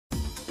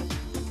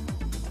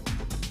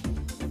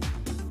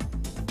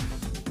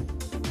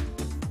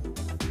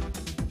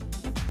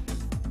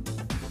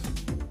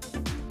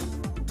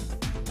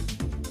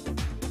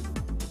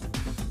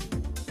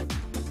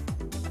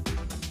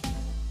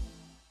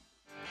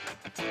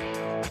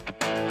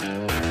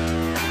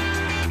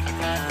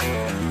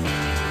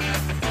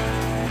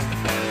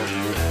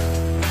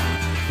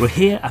We're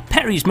here at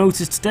Perry's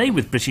Motors today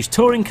with British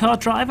touring car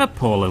driver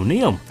Paul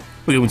O'Neill.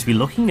 We're going to be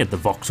looking at the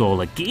Vauxhall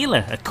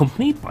Agila,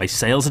 accompanied by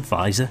sales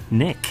advisor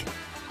Nick.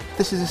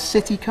 This is a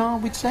city car,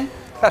 we'd say?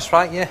 That's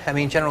right, yeah. I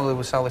mean, generally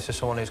we'll sell this to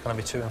someone who's going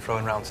to be to and fro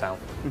around town.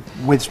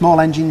 With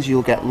small engines,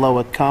 you'll get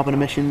lower carbon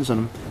emissions,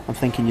 and I'm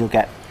thinking you'll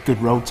get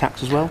good road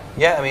tax as well?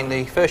 Yeah, I mean,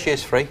 the first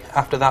year's free.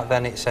 After that,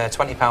 then it's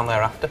 £20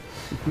 thereafter.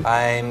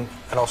 And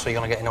also you're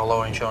going to get a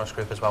lower insurance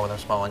group as well with them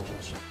small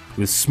engines.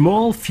 With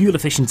small,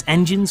 fuel-efficient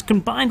engines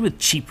combined with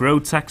cheap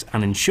road tax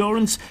and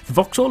insurance, the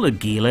Vauxhall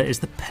Agila is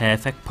the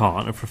perfect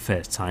partner for a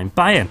first-time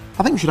buyer.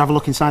 I think we should have a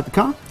look inside the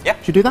car. Yeah.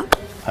 Should we do that?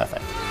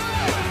 Perfect.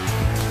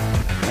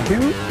 Thank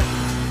you.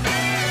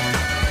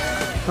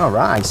 All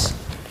right.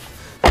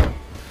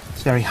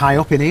 It's very high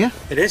up in here.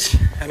 It is.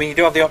 I mean, you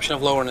do have the option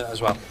of lowering it as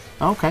well.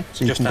 Okay,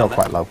 so you Just can go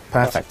quite low.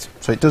 Perfect.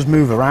 So it does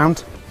move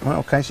around. Well,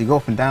 okay, so you go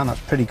up and down.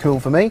 That's pretty cool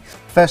for me.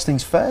 First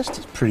things first,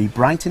 it's pretty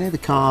bright in here. The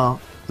car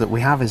that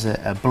we have is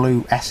a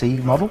blue SE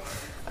model,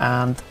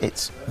 and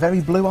it's very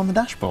blue on the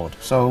dashboard.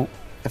 So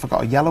if I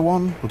got a yellow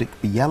one, would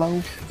it be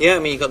yellow? Yeah, I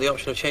mean, you've got the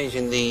option of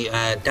changing the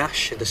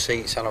dash, the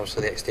seats, and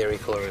obviously the exterior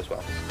colour as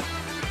well.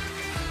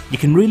 You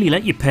can really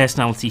let your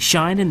personality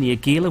shine in the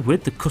Agila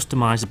with the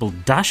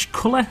customisable dash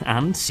colour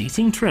and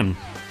seating trim.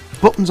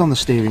 Buttons on the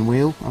steering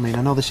wheel. I mean,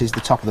 I know this is the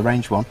top of the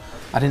range one.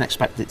 I didn't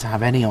expect it to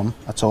have any on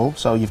at all.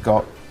 So you've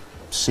got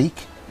seek,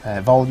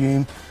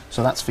 volume.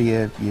 So that's for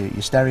your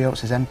stereo. It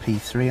says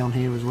MP3 on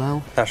here as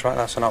well. That's right,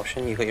 that's an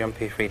option. You've got your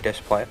MP3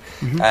 disc player.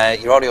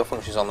 Your audio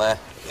functions on there.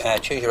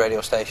 Choose your radio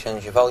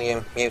stations, your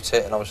volume, mute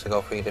it, and obviously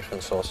go for your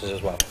different sources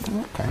as well.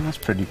 Okay, that's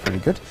pretty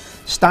good.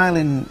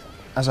 Styling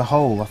as a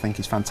whole, I think,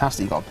 is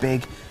fantastic. You've got a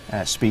big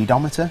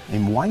speedometer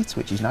in white,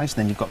 which is nice.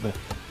 Then you've got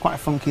quite a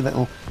funky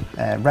little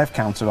rev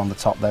counter on the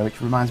top there, which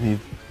reminds me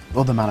of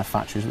other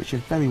manufacturers, which are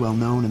very well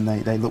known, and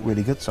they look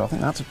really good. So I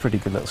think that's a pretty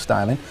good little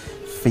styling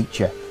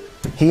feature.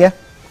 Here,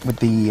 with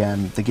the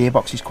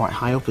gearbox is quite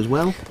high up as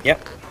well.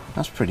 Yep.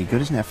 That's pretty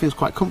good, isn't it? It feels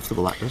quite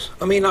comfortable, that does.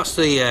 I mean, that's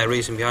the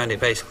reason behind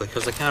it, basically,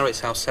 because the car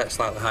itself sets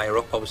slightly higher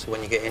up. Obviously,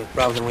 when you get in,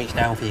 rather than reach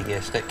down for your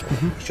gear stick,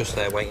 it's just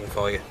there waiting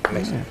for you. It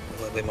makes it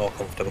a little bit more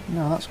comfortable.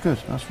 No, that's good.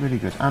 That's really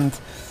good. And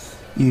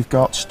you've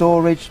got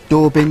storage,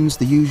 door bins,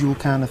 the usual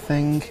kind of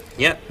thing.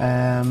 Yep.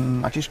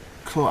 I just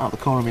caught out the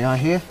corner of my eye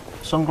here.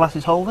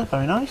 Sunglasses holder,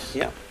 very nice.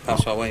 Yeah,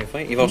 that's what I'm waiting for.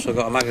 You've also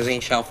got a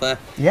magazine shelf there.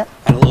 Yep.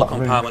 And a little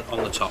compartment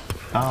on the top.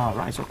 Ah,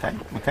 right, okay.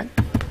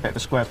 Bit of a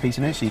square piece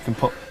in here, so you can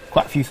put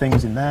quite a few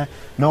things in there.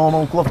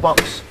 Normal glove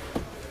box,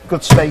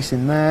 good space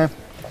in there.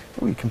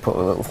 Oh, you can put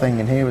a little thing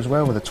in here as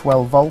well with a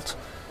 12 volt,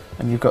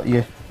 and you've got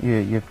your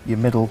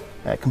middle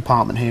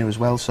compartment here as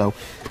well. So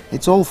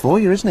it's all for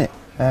you, isn't it?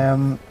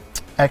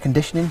 Air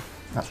conditioning,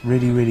 that's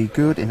really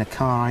good in a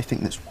car. I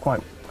think that's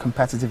quite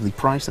competitively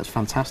priced. That's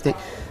fantastic.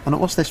 And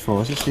what's this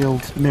for? Is this the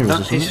old mirrors?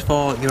 That is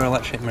for your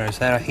electric mirrors.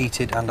 They're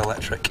heated and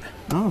electric.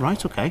 Oh,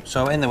 right, okay.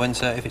 So in the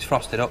winter, if it's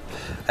frosted up,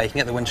 you can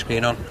get the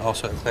windscreen on.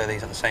 Also, clear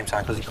these at the same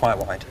time because they're quite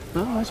wide.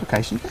 Oh, right,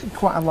 okay. So you get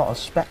quite a lot of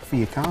spec for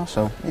your car.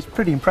 So it's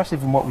pretty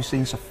impressive in what we've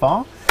seen so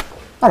far.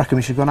 I reckon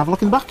we should go and have a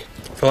look in the back.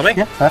 Follow me?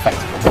 Yeah, perfect.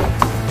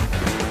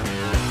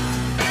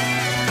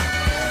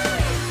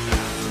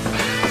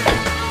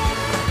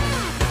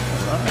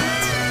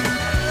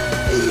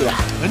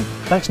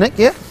 Thanks, Nick.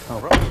 Yeah. All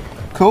right.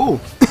 Cool.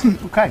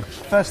 Okay.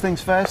 First things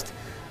first.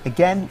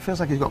 Again, it feels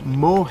like it's got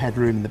more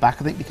headroom in the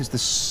back, I think, because the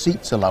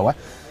seats are lower.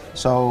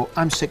 So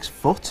I'm 6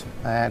 foot.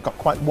 Got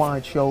quite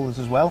wide shoulders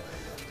as well.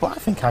 But I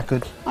think I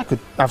could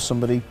have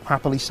somebody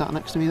happily sat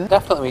next to me there.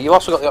 Definitely. You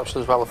also got the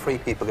option as well of 3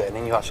 people getting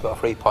in. You actually got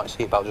a 3-point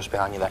seat belt just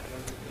behind you there.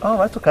 Oh,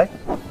 right. Okay.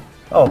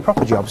 Oh,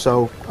 proper job.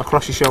 So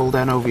across your shoulder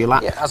and over your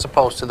lap. Yeah, as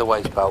opposed to the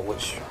waist belt,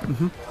 which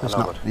that's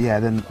not. Yeah,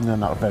 they're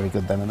not very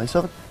good then, are they? So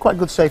they're quite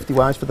good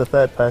safety-wise for the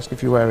third person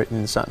if you wear it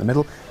and sat in the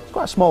middle. It's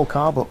quite a small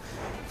car, but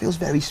it feels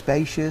very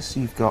spacious.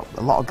 You've got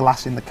a lot of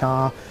glass in the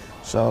car,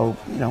 so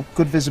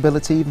good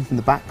visibility even from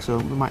the back. So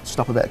we might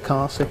stop a bit of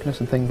car sickness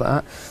and things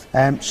like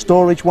that.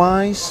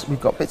 Storage-wise, we've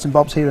got bits and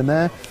bobs here and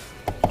there,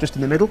 just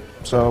in the middle,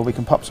 so we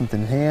can pop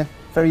something here.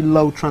 Very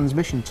low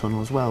transmission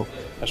tunnel as well.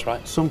 That's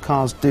right. Some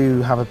cars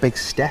do have a big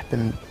step,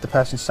 and the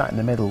person sat in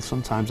the middle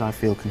sometimes I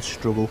feel can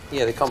struggle.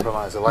 Yeah, they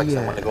compromise the legs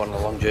then when they go on a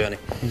long journey.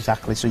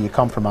 Exactly, so you're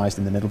compromised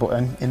in the middle, but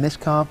in this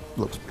car,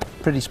 looks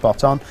pretty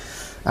spot on.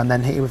 And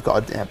then here we've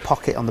got a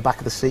pocket on the back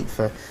of the seat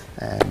for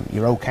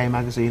your OK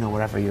magazine or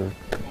whatever you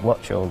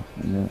watch or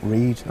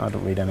read. I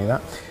don't read any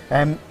of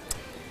that.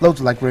 Loads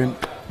of leg room,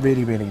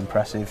 really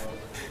impressive.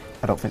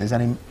 I don't think there's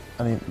any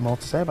more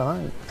to say about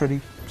that. It's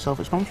pretty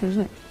self-explanatory,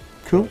 isn't it?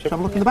 Cool. Shall we have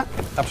a look in the back?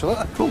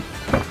 Absolutely. Cool.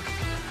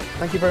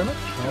 Thank you very much.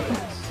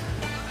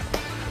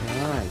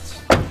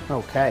 Right.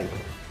 Okay.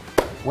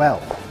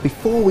 Well,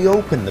 before we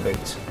open the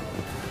boot,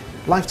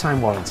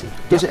 lifetime warranty.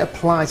 Does it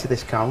apply to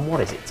this car, and what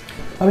is it?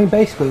 I mean,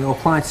 basically, it'll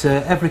apply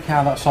to every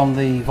car that's on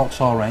the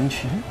Vauxhall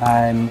range.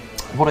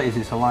 What it is,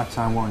 it's a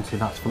lifetime warranty.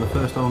 That's for the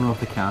first owner of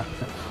the car.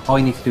 All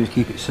you need to do is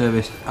keep it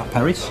serviced at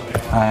Perry's,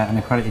 an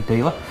accredited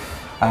dealer,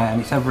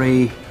 and it's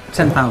every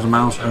 10,000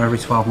 miles or every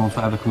 12 months,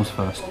 whatever comes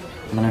first.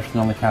 and then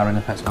everything on the car in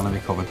the pet's going to be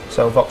covered.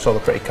 So Vauxhall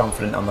are pretty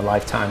confident on the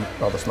lifetime,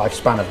 or the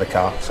lifespan of the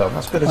car, so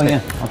that's good, isn't it?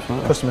 Yeah,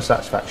 absolutely. Customer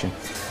satisfaction.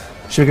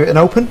 Should we give it an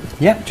open?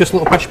 Yeah, just a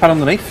little pressure pad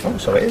underneath. Oh,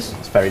 so it is.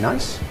 It's very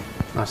nice.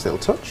 Nice little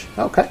touch.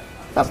 Okay.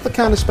 That's the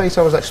kind of space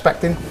I was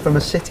expecting from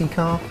a city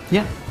car.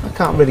 Yeah. I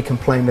can't really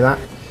complain with that.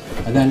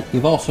 And then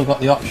you've also got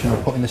the option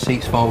of putting the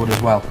seats forward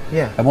as well.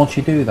 Yeah. And once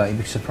you do that, you'll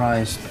be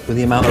surprised with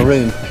the amount of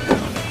room.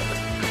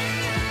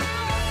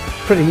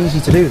 Pretty easy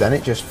to do then,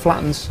 it just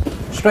flattens.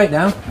 Straight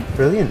down.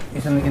 Brilliant.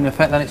 In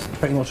effect, then it's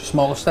pretty much a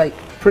smaller estate.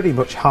 Pretty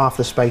much half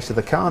the space of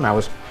the car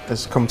now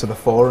has come to the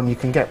fore, and you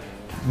can get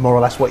more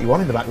or less what you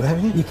want in the back there,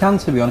 haven't you? You can,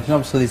 to be honest, and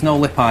obviously there's no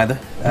lip either,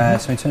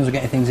 so in terms of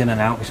getting things in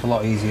and out, it's a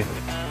lot easier.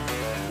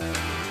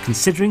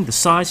 Considering the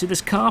size of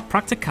this car,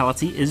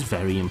 practicality is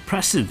very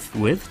impressive,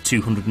 with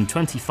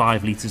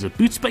 225 litres of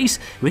boot space,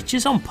 which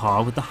is on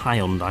par with the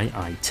Hyundai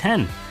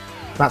i10.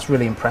 That's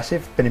really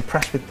impressive. Been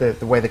impressed with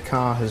the way the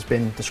car has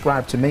been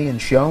described to me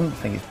and shown. I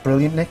think it's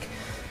brilliant, Nick.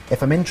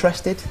 If I'm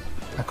interested,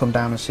 I come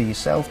down and see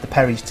yourself, the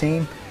Perry's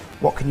team.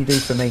 What can you do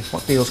for me?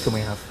 What deals can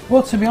we have?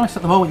 Well, to be honest,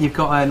 at the moment you've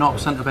got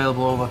 0%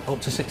 available over up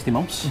to 60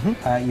 months.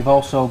 You've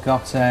also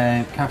got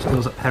cash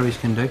deals that Perry's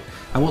can do,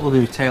 and what they'll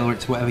do is tailor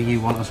it to whatever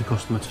you want as a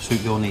customer to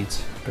suit your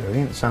needs.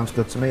 Brilliant, sounds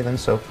good to me then.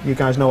 So you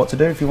guys know what to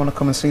do. If you want to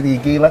come and see the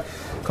Agila,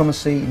 come and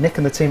see Nick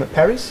and the team at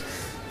Perry's.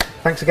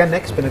 Thanks again,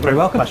 Nick. It's been a great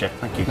pleasure.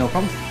 Thank you. No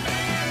problem.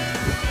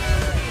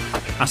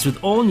 As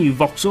with all new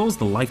Vauxhalls,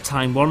 the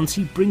lifetime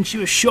warranty brings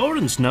you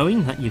assurance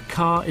knowing that your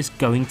car is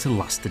going to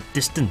last a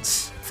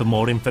distance. For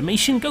more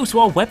information, go to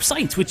our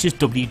website, which is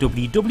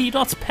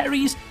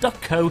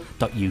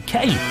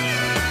www.perrys.co.uk.